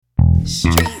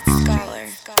Street Scholar.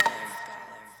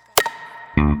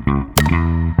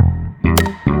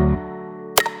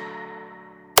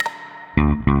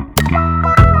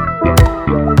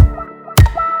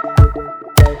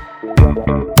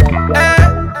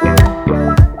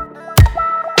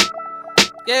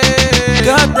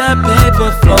 Got that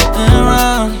paper floating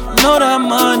around, know that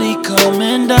money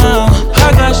coming down.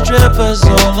 I got strippers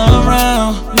all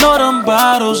around, know them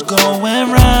bottles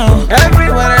going round.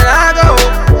 Everywhere that I go,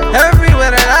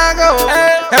 everywhere that I go,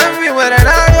 everywhere that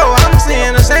I go, I'm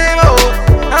seeing the same old,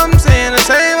 I'm seeing the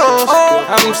same old,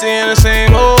 I'm seeing the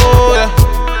same old,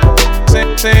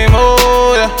 same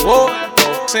old,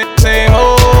 same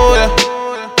old.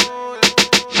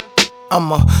 I'm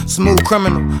a smooth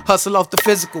criminal, hustle off the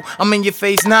physical. I'm in your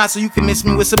face now, so you can miss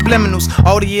me with subliminals.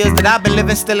 All the years that I've been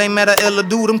living, still ain't met a iller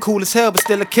dude. I'm cool as hell, but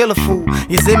still a killer fool.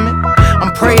 You see me?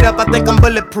 I'm prayed up, I think I'm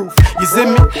bulletproof. You see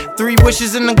me? 3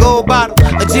 wishes in a gold bottle,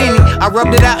 a genie. I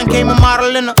rubbed it out and came a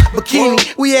model in a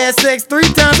bikini. We had sex 3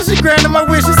 times, and she granted my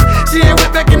wishes. She ain't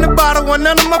went back in the bottle, want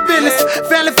none of my business.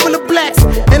 Family full of blacks,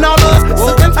 and all of us.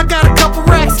 So I got a couple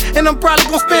racks, and I'm probably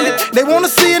gon' spend it. They wanna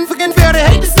see it and fucking fail, they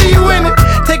hate to see you in it.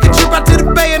 Take a trip out to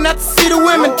the bay and not to see the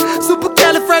women.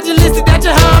 Supercalifragilistic, that's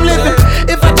just how I'm living.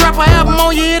 If I drop an album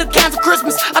on you, it'll cancel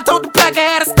Christmas. I told the pack I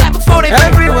had to stop before they.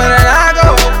 Everywhere that I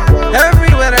go,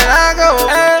 everywhere that I go,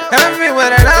 everywhere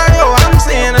that I go, I'm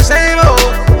seeing the same old,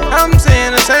 I'm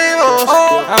seeing the same old,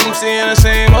 I'm seeing the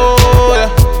same old,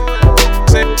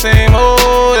 same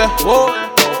old,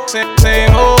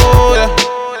 same old.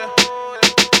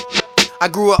 I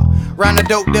grew up round the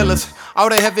dope dealers, all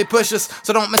the heavy pushers,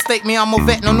 so don't mistake me, I'm a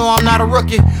vet, no, I'm not a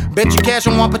rookie. Bet you cash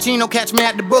on Juan, catch me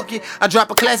at the bookie. I drop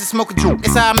a classic, smoke a joint,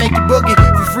 it's how I make you boogie.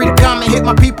 Feel free to comment, hit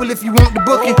my people if you want the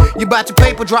booking. You bought your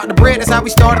paper, drop the bread, that's how we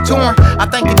started touring. I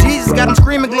thank you, Jesus, got them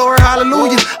screaming glory,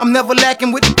 hallelujah. I'm never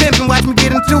lacking with the pimping, watch me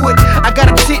get into it. I got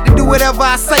a chick to do whatever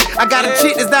I say. I got a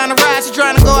chick that's down the ride, she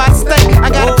trying to go out of state. I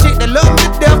got a chick that love me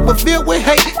to death, but filled with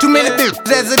hate. Too many things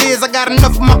as it is, I got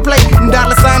enough on my plate. And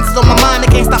dollar signs is on my mind,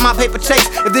 they can't stop my paper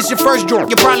chase. If this your first drunk,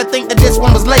 you probably think that this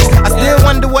one was laced. I still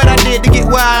wonder what I did to get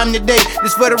where I am today.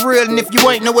 This for the real, and if you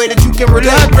ain't, no way that you can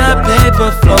relate. Got that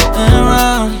paper floating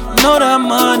around, know that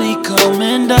money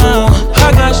coming down.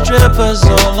 I got strippers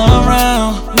all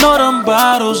around, know them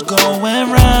bottles going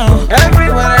round.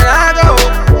 Everywhere that I go,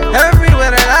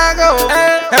 everywhere that I go,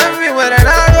 everywhere that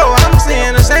I go, I'm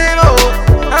seeing the same old,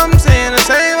 I'm seeing the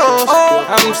same old,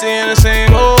 I'm seeing the same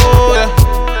old,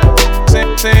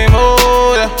 same old,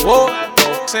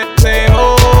 same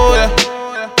old,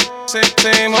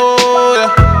 same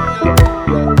old.